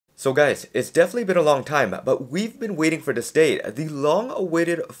So guys, it's definitely been a long time, but we've been waiting for this day. The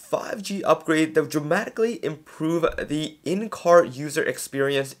long-awaited 5G upgrade that would dramatically improve the in-car user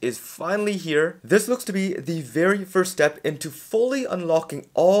experience is finally here. This looks to be the very first step into fully unlocking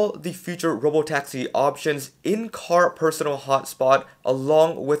all the future robotaxi options, in-car personal hotspot,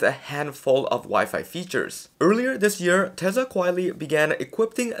 along with a handful of Wi-Fi features. Earlier this year, Tesla quietly began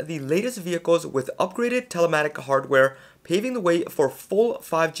equipping the latest vehicles with upgraded telematic hardware, paving the way for full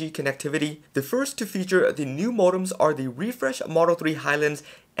 5G connectivity. The first to feature the new modems are the refreshed Model 3 Highlands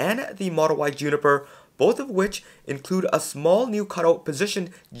and the Model Y Juniper, both of which include a small new cutout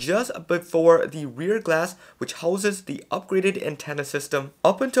positioned just before the rear glass, which houses the upgraded antenna system.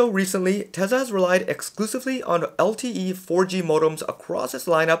 Up until recently, Tesla has relied exclusively on LTE 4G modems across its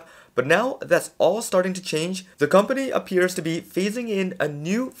lineup, but now that's all starting to change. The company appears to be phasing in a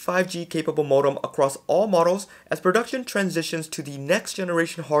new 5G capable modem across all models as production transitions to the next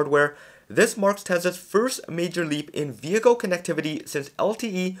generation hardware. This marks Tesla's first major leap in vehicle connectivity since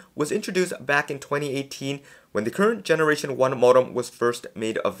LTE was introduced back in 2018 when the current Generation 1 modem was first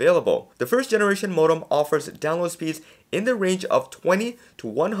made available. The first generation modem offers download speeds in the range of 20 to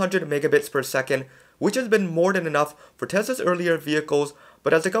 100 megabits per second, which has been more than enough for Tesla's earlier vehicles,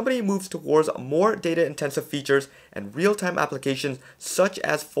 but as the company moves towards more data-intensive features and real-time applications such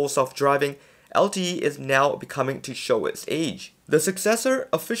as full self-driving, LTE is now becoming to show its age. The successor,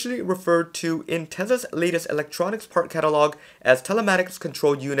 officially referred to in Tesla's latest electronics part catalog as Telematics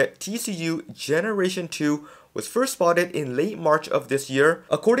Control Unit TCU Generation 2, was first spotted in late March of this year.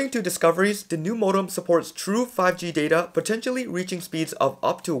 According to discoveries, the new modem supports true 5G data, potentially reaching speeds of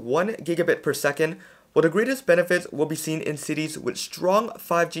up to 1 gigabit per second. While the greatest benefits will be seen in cities with strong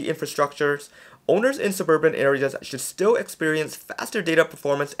 5G infrastructures, owners in suburban areas should still experience faster data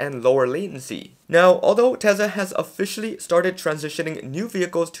performance and lower latency. Now, although Tesla has officially started transitioning new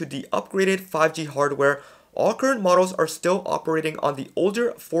vehicles to the upgraded 5G hardware, all current models are still operating on the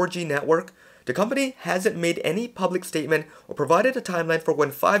older 4G network. The company hasn't made any public statement or provided a timeline for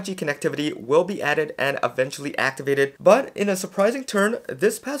when 5G connectivity will be added and eventually activated. But in a surprising turn,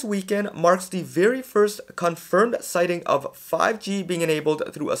 this past weekend marks the very first confirmed sighting of 5G being enabled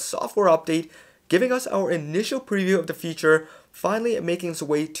through a software update, giving us our initial preview of the feature finally making its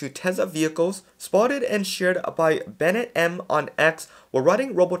way to Tesla vehicles. Spotted and shared by Bennett M on X while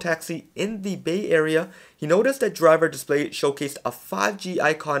riding robotaxi in the Bay Area, he noticed that driver display showcased a 5G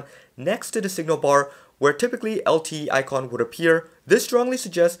icon next to the signal bar where typically LTE icon would appear. This strongly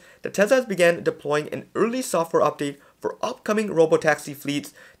suggests that Tesla has began deploying an early software update for upcoming robotaxi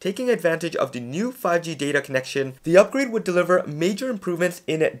fleets, taking advantage of the new 5G data connection. The upgrade would deliver major improvements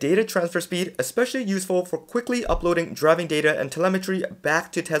in data transfer speed, especially useful for quickly uploading driving data and telemetry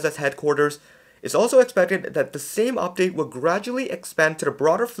back to Tesla's headquarters. It's also expected that the same update will gradually expand to the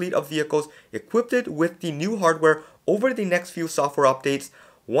broader fleet of vehicles equipped with the new hardware over the next few software updates.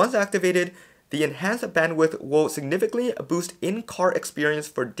 Once activated, the enhanced bandwidth will significantly boost in-car experience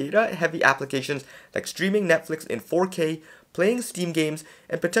for data-heavy applications like streaming Netflix in 4K, playing Steam games,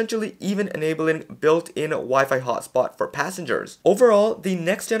 and potentially even enabling built-in Wi-Fi hotspot for passengers. Overall, the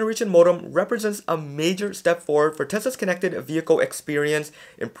next generation modem represents a major step forward for Tesla's connected vehicle experience,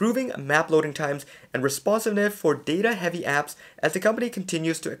 improving map loading times and responsiveness for data-heavy apps as the company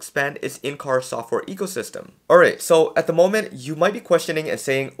continues to expand its in-car software ecosystem. Alright, so at the moment, you might be questioning and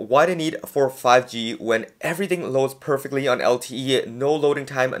saying, why the need for 5G when everything loads perfectly on LTE, no loading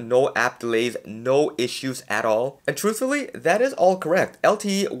time, no app delays, no issues at all? And truthfully, that is all correct.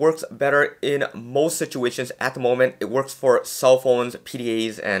 LTE works better in most situations at the moment. It works for cell phones,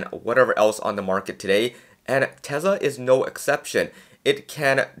 PDAs, and whatever else on the market today. And Tesla is no exception. It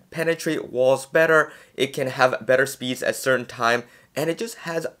can penetrate walls better, it can have better speeds at certain time, and it just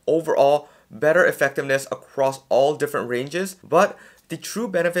has overall better effectiveness across all different ranges. But the true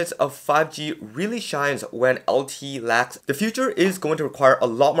benefits of 5G really shines when LTE lacks. The future is going to require a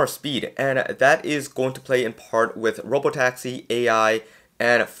lot more speed, and that is going to play in part with robotaxi, AI,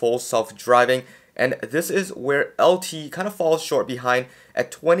 and full self-driving. And this is where LTE kind of falls short behind at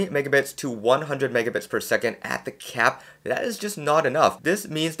 20 megabits to 100 megabits per second at the cap. That is just not enough. This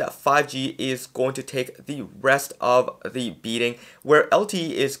means that 5G is going to take the rest of the beating, where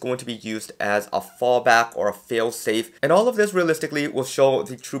LTE is going to be used as a fallback or a fail-safe. And all of this realistically will show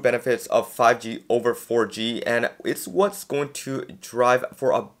the true benefits of 5G over 4G, and it's what's going to drive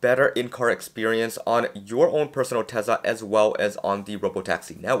for a better in-car experience on your own personal Tesla as well as on the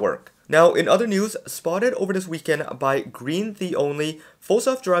robotaxi network. Now, in other news, spotted over this weekend by Green the Only, Full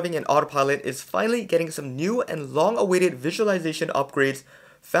Self-Driving and Autopilot is finally getting some new and long-awaited visualization upgrades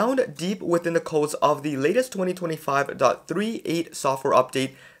found deep within the codes of the latest 2025.38 software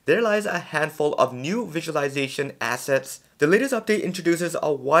update there lies a handful of new visualization assets. The latest update introduces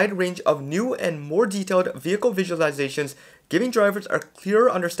a wide range of new and more detailed vehicle visualizations, giving drivers a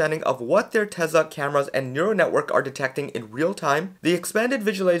clearer understanding of what their Tesla cameras and neural network are detecting in real time. The expanded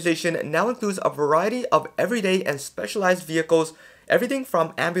visualization now includes a variety of everyday and specialized vehicles, everything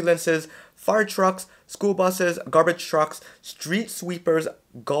from ambulances, fire trucks, school buses, garbage trucks, street sweepers,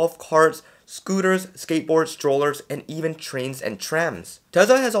 golf carts, scooters, skateboards, strollers, and even trains and trams.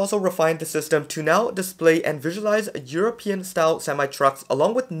 Tesla has also refined the system to now display and visualize European-style semi-trucks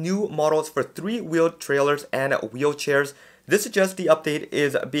along with new models for three-wheeled trailers and wheelchairs. This suggests the update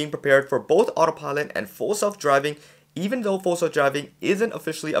is being prepared for both autopilot and full self-driving, even though full self-driving isn't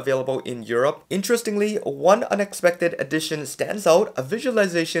officially available in Europe. Interestingly, one unexpected addition stands out: a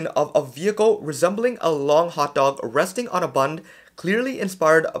visualization of a vehicle resembling a long hot dog resting on a bun, clearly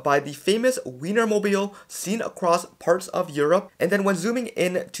inspired by the famous Wienermobile seen across parts of Europe. And then when zooming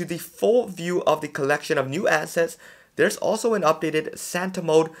in to the full view of the collection of new assets, there's also an updated Santa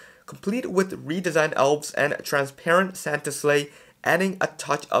mode, complete with redesigned elves and transparent Santa sleigh, adding a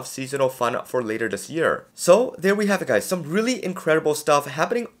touch of seasonal fun for later this year. So there we have it, guys. Some really incredible stuff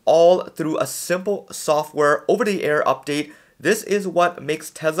happening all through a simple software over-the-air update. This is what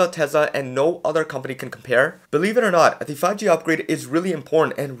makes Tesla Tesla, and no other company can compare. Believe it or not, the 5G upgrade is really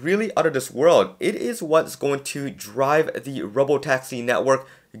important and really out of this world. It is what's going to drive the robotaxi network,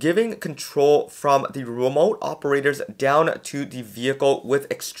 giving control from the remote operators down to the vehicle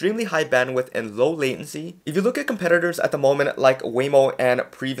with extremely high bandwidth and low latency. If you look at competitors at the moment like Waymo and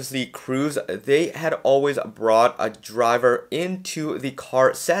previously Cruise, they had always brought a driver into the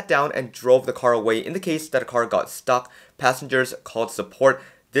car, sat down and drove the car away. In the case that a car got stuck, passengers called support.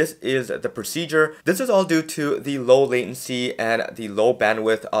 This is the procedure. This is all due to the low latency and the low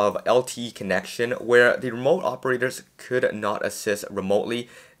bandwidth of LTE connection, where the remote operators could not assist remotely.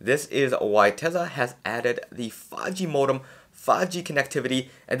 This is why Tesla has added the 5G modem, 5G connectivity,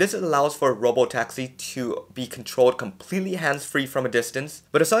 and this allows for robotaxi to be controlled completely hands-free from a distance.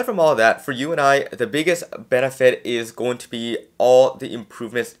 But aside from all that, for you and I, the biggest benefit is going to be all the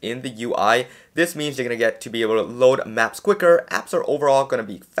improvements in the UI. This means you're going to get to be able to load maps quicker, apps are overall going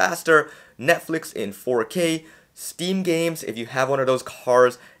to be faster, Netflix in 4K, Steam games if you have one of those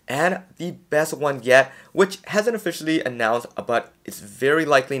cars, and the best one yet, which hasn't officially announced, but it's very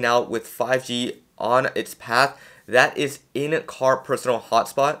likely now with 5G on its path, that is in-car personal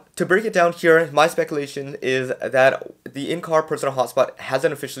hotspot. To break it down here, my speculation is that the in-car personal hotspot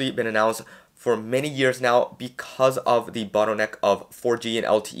hasn't officially been announced for many years now because of the bottleneck of 4G and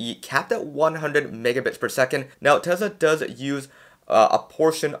LTE capped at 100 megabits per second. Now, Tesla does use a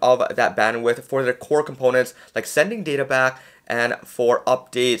portion of that bandwidth for their core components like sending data back and for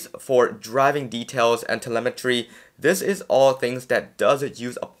updates, for driving details and telemetry. This is all things that does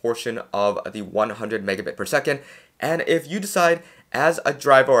use a portion of the 100 megabit per second. And if you decide as a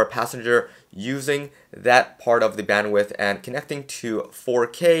driver or a passenger using that part of the bandwidth and connecting to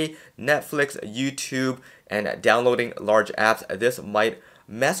 4K, Netflix, YouTube, and downloading large apps, this might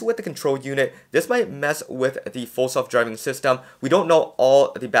mess with the control unit. This might mess with the full self-driving system. We don't know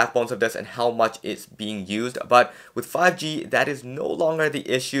all the backbones of this and how much it's being used, but with 5G, that is no longer the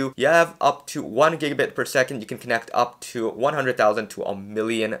issue. You have up to 1 gigabit per second. You can connect up to 100,000 to a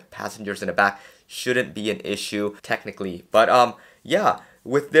million passengers in the back. Shouldn't be an issue technically, but yeah.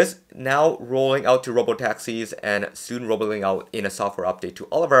 With this now rolling out to robotaxis and soon rolling out in a software update to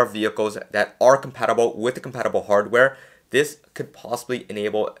all of our vehicles that are compatible with the compatible hardware, this could possibly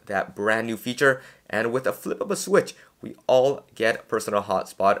enable that brand new feature, and with a flip of a switch, we all get personal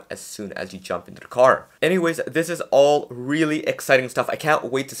hotspot as soon as you jump into the car. Anyways, this is all really exciting stuff. I can't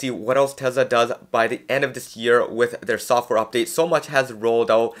wait to see what else Tesla does by the end of this year with their software update. So much has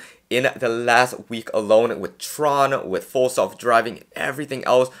rolled out in the last week alone with Tron, with full self-driving, and everything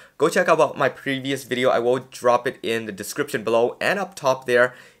else. Go check out my previous video. I will drop it in the description below and up top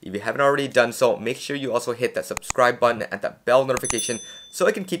there. If you haven't already done so, make sure you also hit that subscribe button and that bell notification so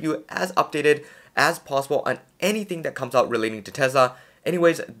I can keep you as updated as possible on anything that comes out relating to Tesla.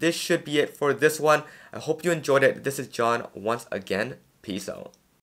 Anyways, this should be it for this one. I hope you enjoyed it. This is John once again. Peace out.